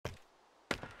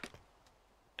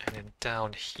And then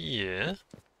down here...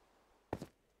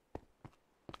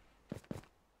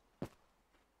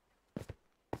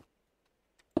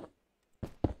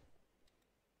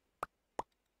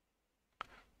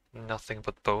 Nothing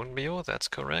but bone meal, that's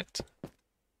correct.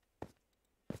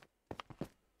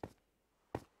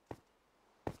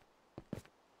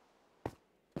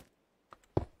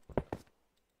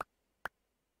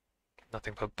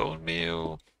 Nothing but bone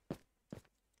meal.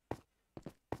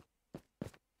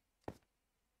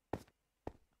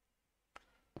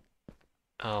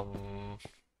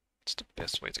 It's the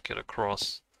best way to get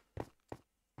across.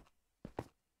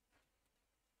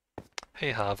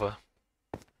 Hey, Hava.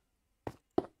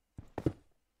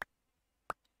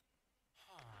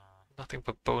 Nothing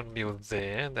but bone meal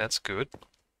there, that's good.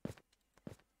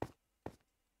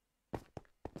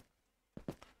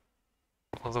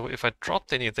 Although if I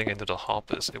dropped anything into the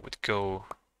hoppers, it would go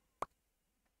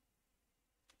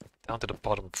down to the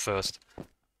bottom first.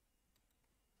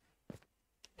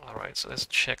 Alright, so let's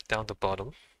check down the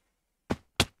bottom.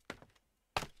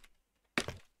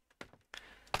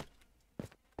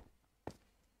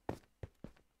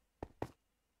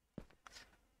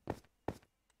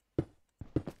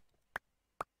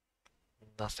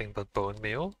 Nothing but bone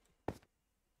meal.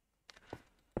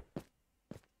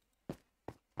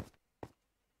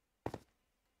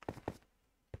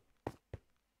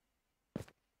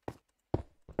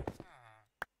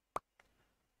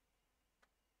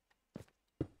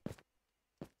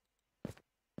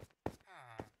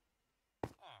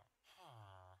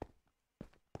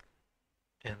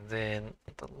 And then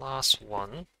the last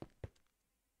one,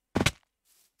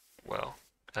 well,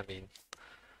 I mean,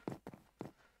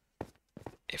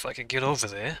 if I can get over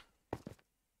there.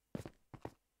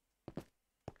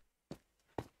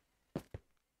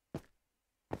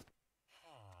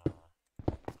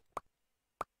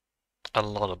 A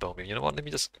lot of bone meal. You know what? Let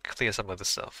me just clear some of this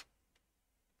stuff.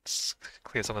 Let's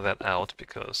clear some of that out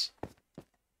because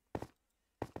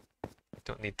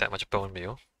don't need that much bone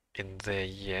meal in there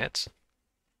yet.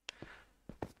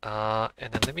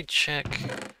 And then let me check.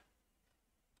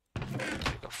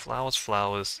 We've got flowers,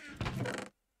 flowers,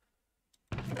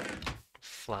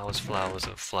 flowers, flowers,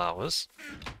 and flowers.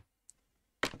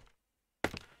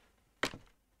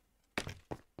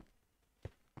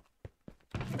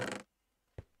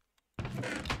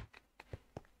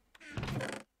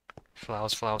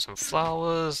 Flowers, flowers, and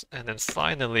flowers, and then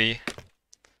finally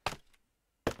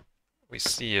we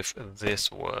see if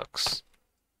this works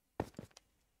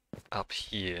up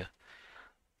here.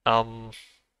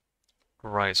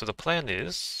 Right, so the plan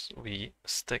is we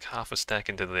stick half a stack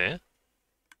into there.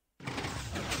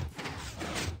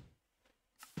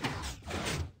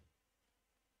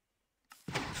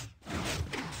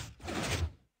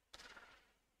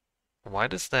 Why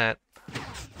does that...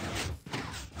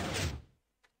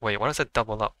 Wait, why does that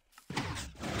double up?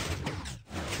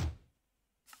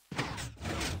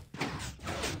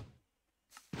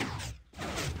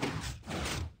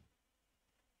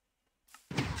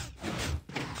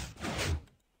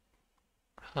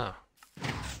 Huh.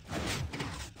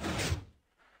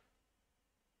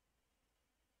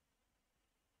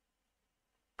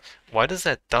 Why does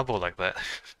that double like that?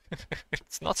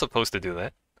 It's not supposed to do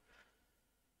that.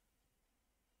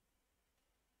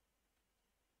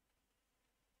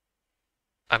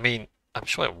 I mean, I'm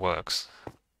sure it works.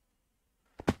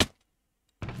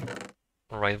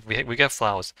 Right, we get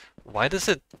flowers. Why does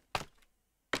it...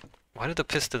 Why do the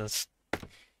pistons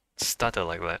stutter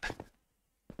like that?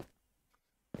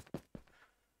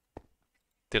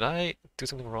 Did I do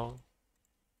something wrong?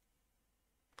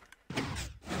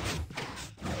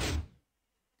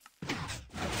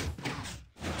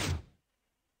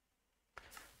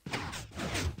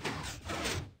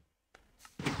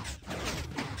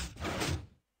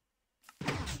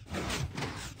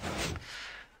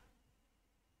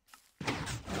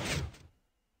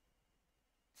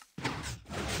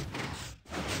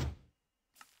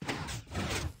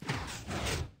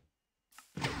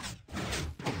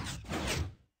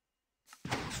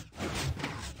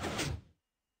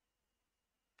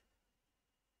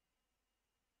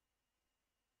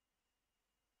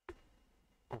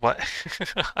 What?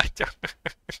 I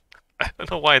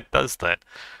don't know why it does that.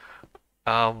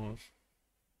 Um,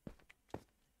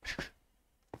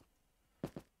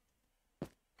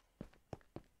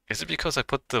 is it because I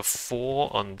put the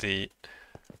 4 on the...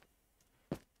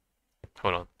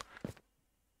 Hold on.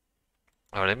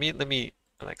 Alright, let me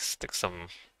like stick some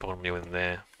bone meal in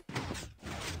there.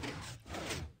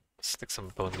 Stick some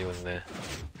bone meal in there.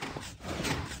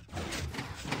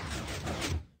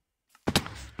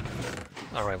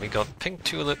 Alright, we got pink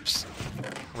tulips,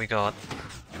 we got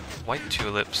white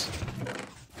tulips,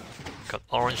 got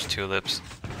orange tulips.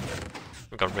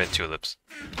 We got red tulips.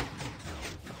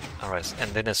 Alright,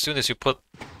 and then as soon as you put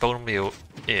bone meal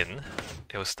in,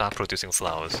 it will start producing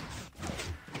flowers.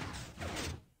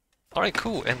 Alright,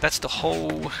 cool, and that's the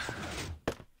whole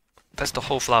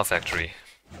flower factory.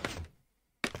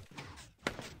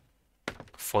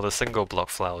 For the single block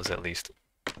flowers at least.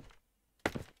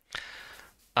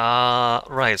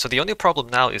 Right, so the only problem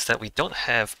now is that we don't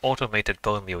have automated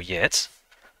bone meal yet.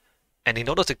 And in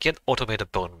order to get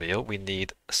automated bone meal, we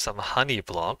need some honey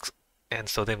blocks. And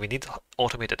so then we need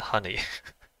automated honey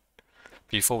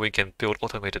before we can build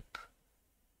automated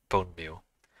bone meal.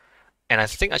 And I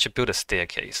think I should build a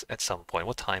staircase at some point.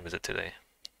 What time is it today?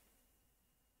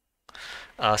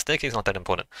 Staircase is not that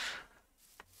important.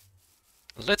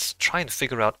 Let's try and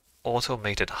figure out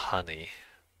automated honey.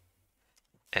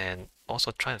 And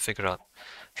also try and figure out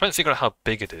how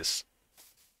big it is.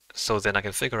 So then I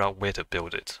can figure out where to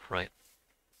build it, right?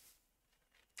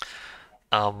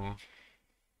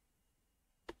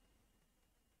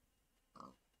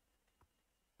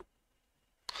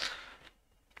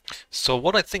 So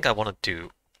what I think I want to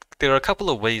do, there are a couple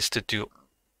of ways to do.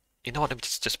 You know what? Let me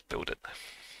just build it.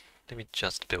 Let me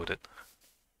just build it.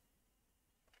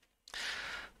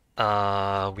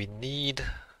 We need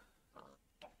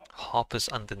hoppers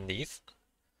underneath.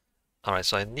 Alright,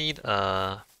 so I need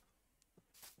a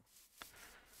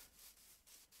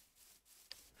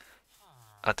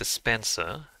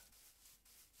dispenser.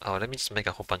 Oh, let me just make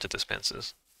a whole bunch of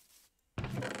dispensers.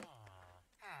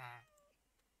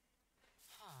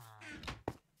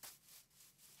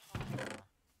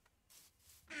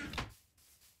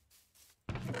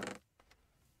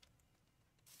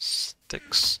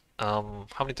 Sticks. How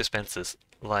many dispensers?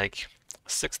 Like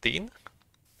 16?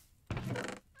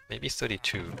 Maybe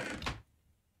 32.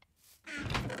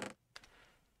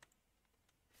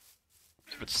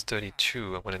 If it's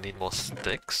 32, I'm gonna need more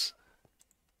sticks.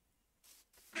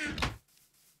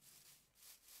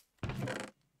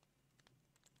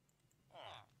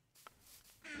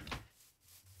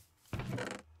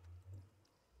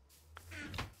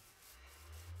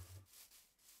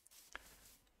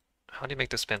 How do you make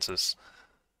dispensers?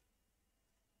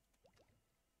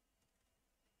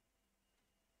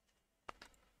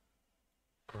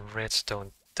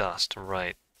 Redstone dust,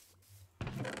 right.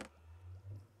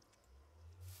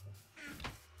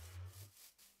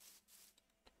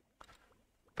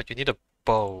 But you need a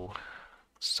bow,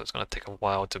 so it's gonna take a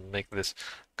while to make this,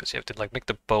 because you have to like make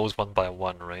the bows one by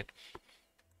one, right?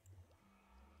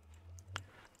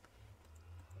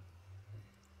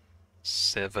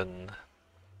 Seven.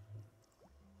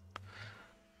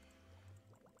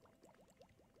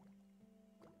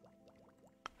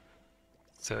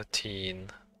 $13.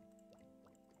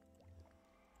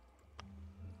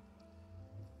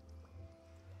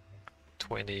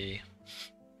 $20.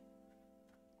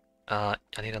 I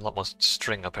need a lot more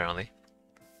string apparently.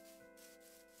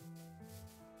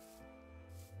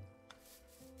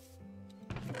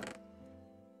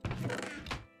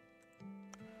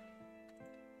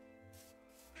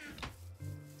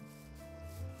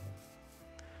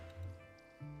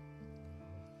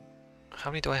 How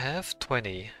many do I have?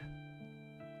 20.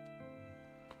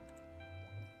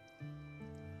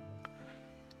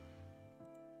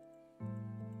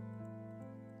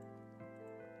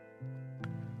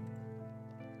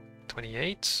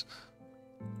 $28.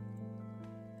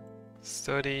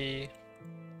 30.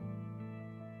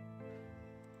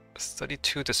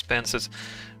 32 dispensers.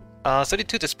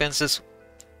 32 dispensers.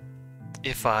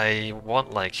 If I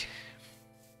want like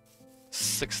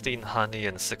 16 honey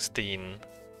and 16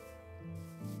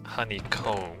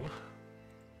 honeycomb.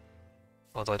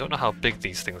 Although I don't know how big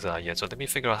these things are yet, so let me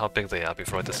figure out how big they are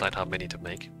before I decide how many to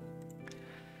make.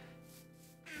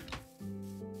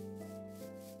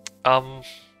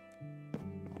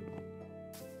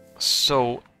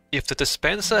 So if the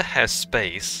dispenser has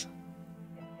space,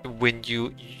 when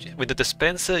the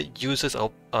dispenser uses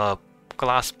a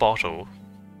glass bottle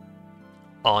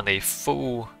on a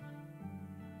full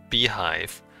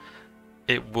beehive,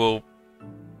 it will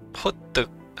put the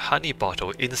honey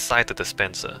bottle inside the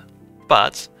dispenser.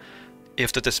 But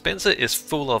if the dispenser is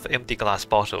full of empty glass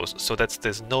bottles, so that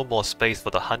there's no more space for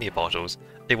the honey bottles,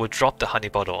 it will drop the honey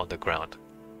bottle on the ground.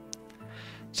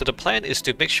 So the plan is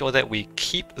to make sure that we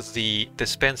keep the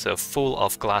dispenser full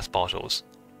of glass bottles.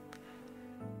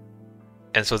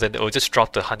 And so then it will just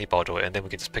drop the honey bottle and then we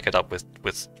can just pick it up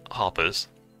with hoppers.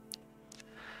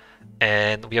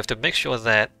 And we have to make sure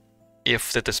that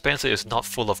if the dispenser is not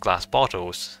full of glass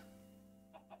bottles,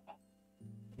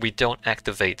 we don't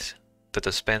activate the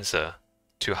dispenser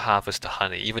to harvest the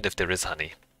honey, even if there is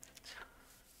honey.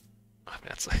 I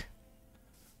mean,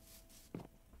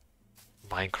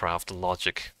 Minecraft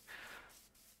logic.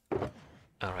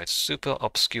 Alright, super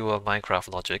obscure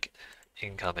Minecraft logic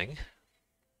incoming.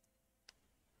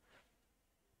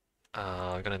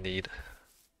 We're gonna need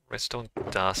redstone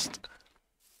dust,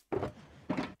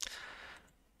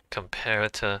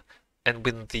 comparator, and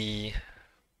when the...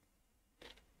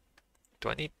 Do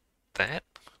I need that?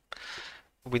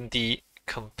 When the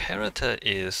comparator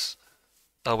is...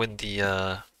 when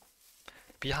the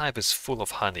beehive is full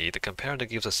of honey, the comparator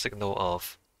gives a signal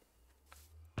of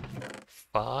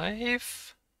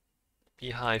 5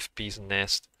 beehive bees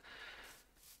nest.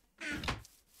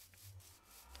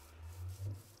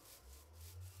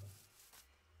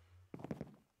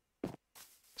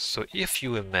 So if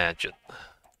you imagine,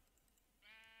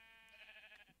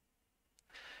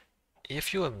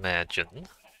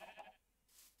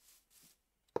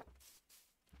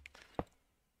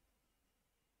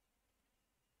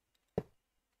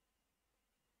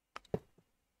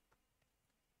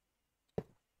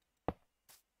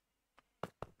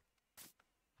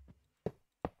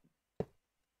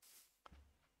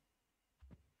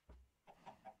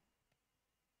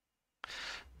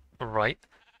 right,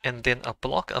 and then a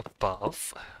block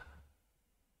above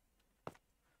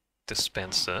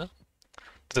dispenser.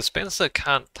 The dispenser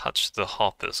can't touch the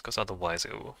hoppers because otherwise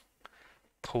it will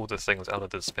pull the things out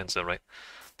of the dispenser, right?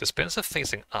 Dispenser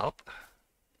facing up.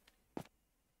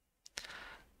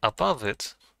 Above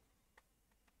it,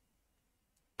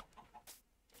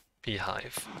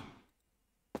 beehive.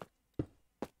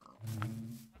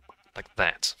 Like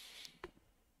that.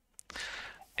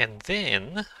 And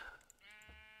then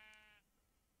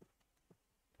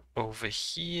over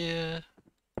here,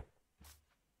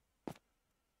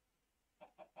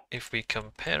 if we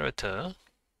comparator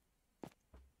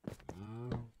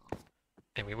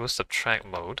and we will subtract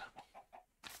mode,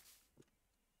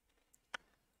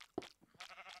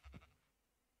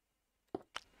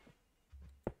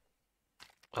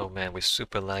 oh man, we're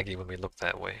super laggy when we look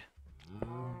that way.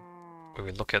 When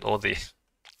we look at all the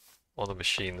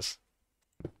machines.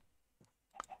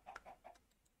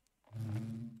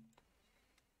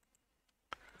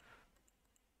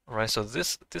 Right, so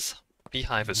this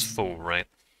beehive is full, right?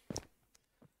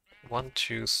 1,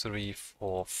 2, 3,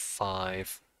 4,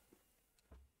 5.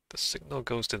 The signal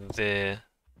goes to there.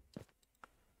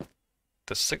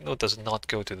 The signal does not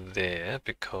go to there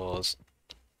because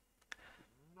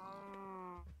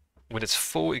when it's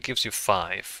full, it gives you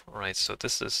 5, right? So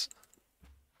this is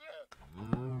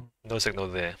no signal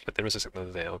there, but there is a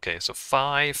signal there. Okay, so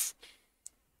 5.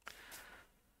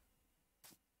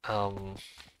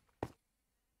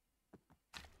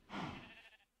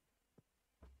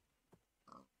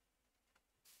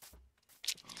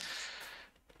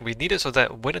 We need it so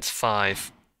that when it's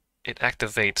 5, it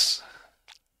activates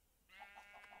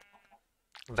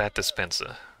that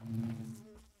dispenser.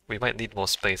 We might need more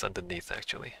space underneath,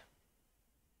 actually.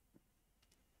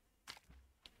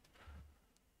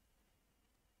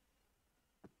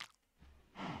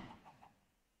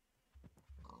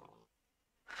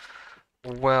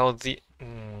 Well,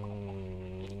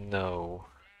 no.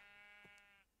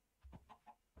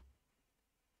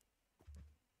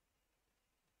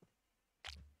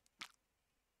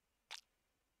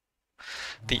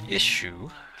 The issue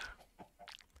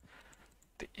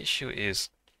is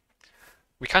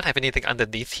we can't have anything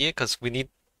underneath here because we need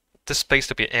this space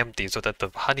to be empty so that the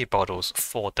honey bottles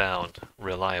fall down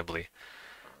reliably.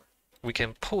 We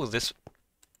can pull this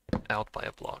out by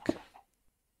a block.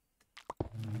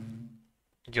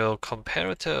 Your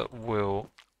comparator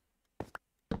will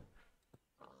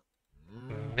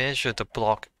measure the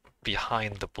block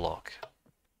behind the block,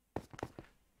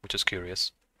 which is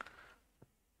curious.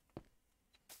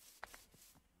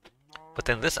 But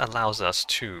then this allows us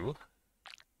to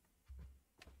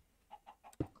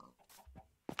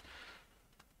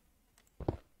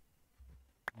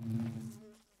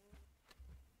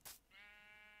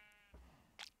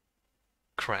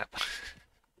crap.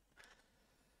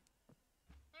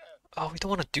 Oh, we don't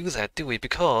want to do that, do we?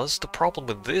 Because the problem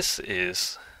with this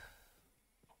is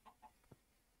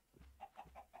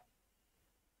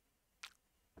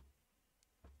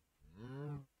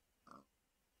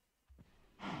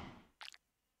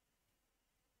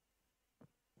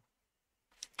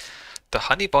the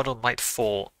honey bottle might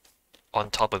fall on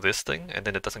top of this thing and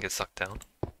then it doesn't get sucked down.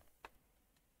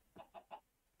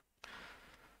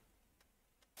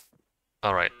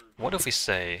 Alright, what if we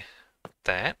say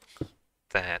that?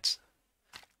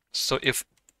 So if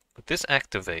this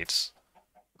activates,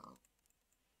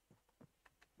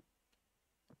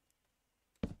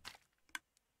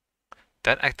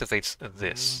 that activates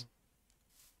this.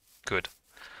 Good.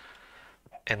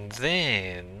 And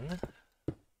then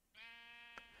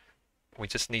we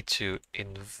just need to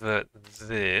invert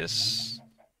this.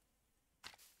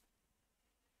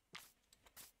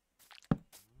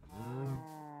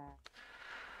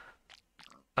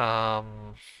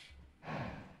 Um,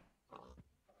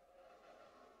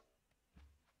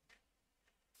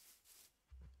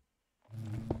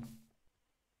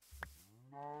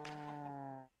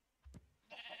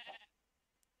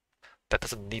 that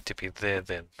doesn't need to be there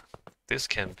then. This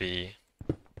can be...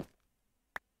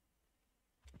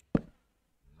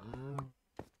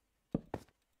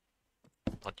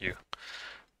 Not you.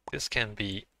 This can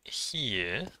be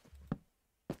here.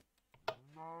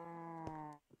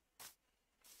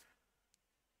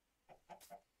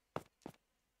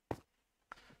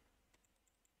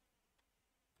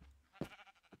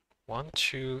 One,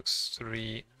 two,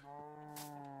 three.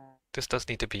 This does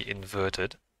need to be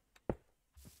inverted.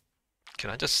 Can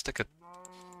I just stick a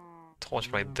torch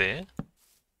right there?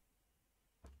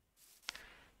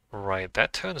 Right,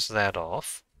 that turns that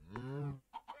off.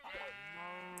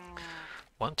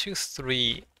 1, 2,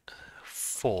 3,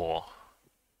 4.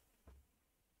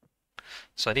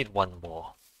 So I need one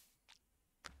more.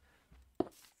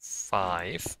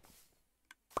 5.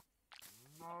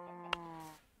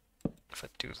 If I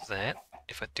do that,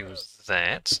 if I do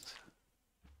that,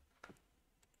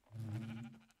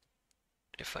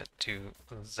 if I do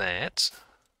that,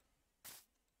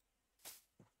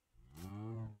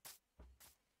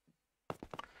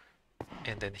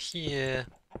 and then here,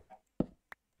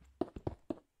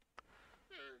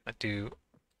 I do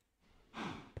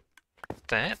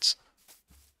that.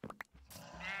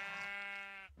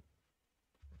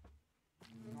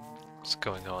 What's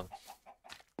going on?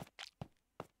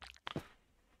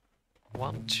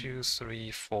 1, 2,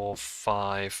 3, 4,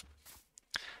 5.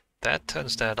 That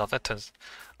turns that off. That turns...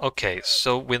 Okay,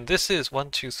 so when this is 1,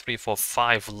 2, 3, 4,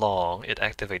 5 long, it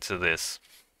activates this.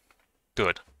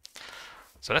 Good.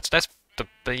 So that's the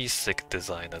basic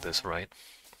design of this, right?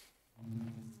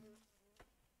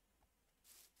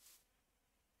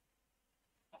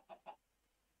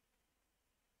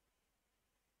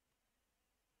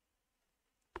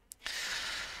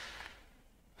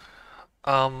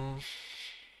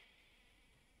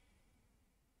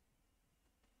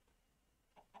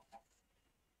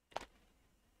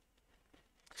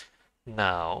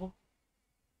 Now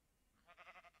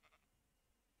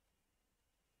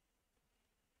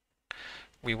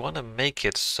we want to make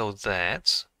it so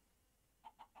that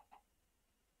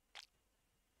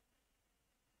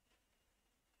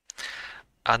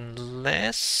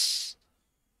unless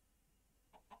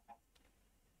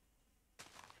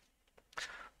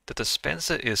the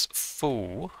dispenser is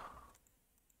full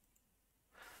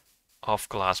of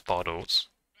glass bottles,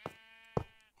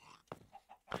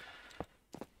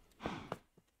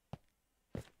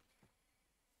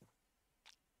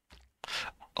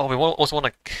 oh, we also want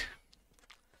to...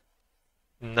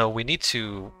 No, we need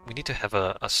to have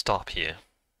a stop here.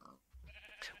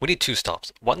 We need two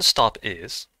stops. One stop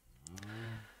is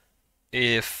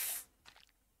if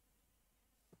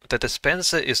the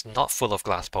dispenser is not full of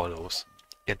glass bottles,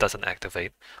 it doesn't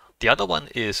activate. The other one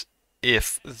is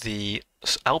if the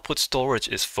output storage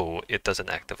is full, it doesn't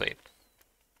activate.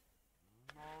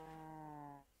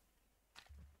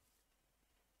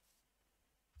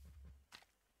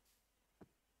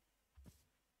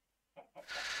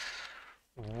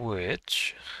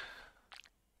 Which...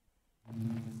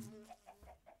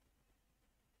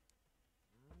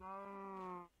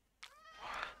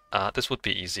 this would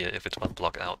be easier if it's one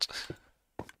block out.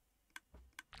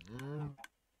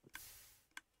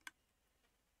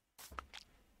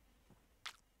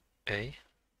 A?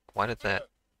 Why did that...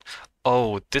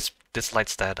 Oh, this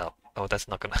lights that up. Oh, that's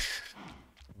not gonna...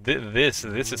 this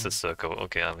is a circle.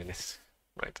 Okay, I mean, it's...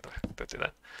 Right, don't do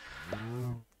that.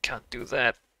 Can't do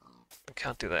that.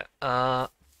 Can't do that.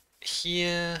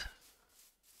 Here...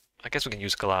 I guess we can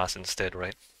use glass instead,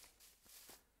 right?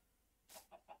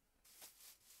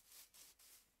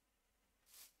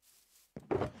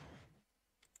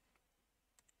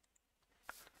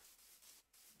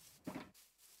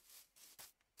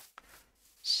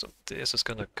 So this is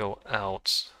gonna go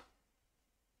out.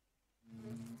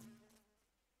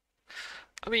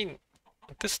 I mean,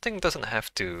 this thing doesn't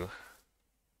have to...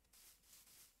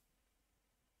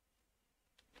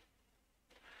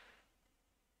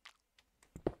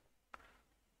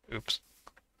 Oops.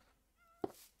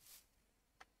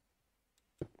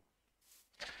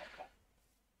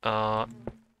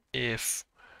 If...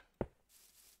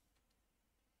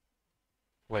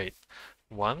 Wait.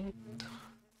 One,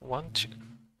 two...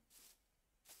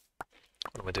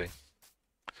 What am I doing?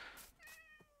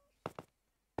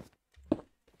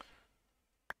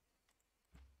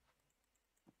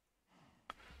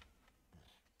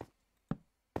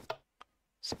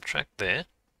 subtract there.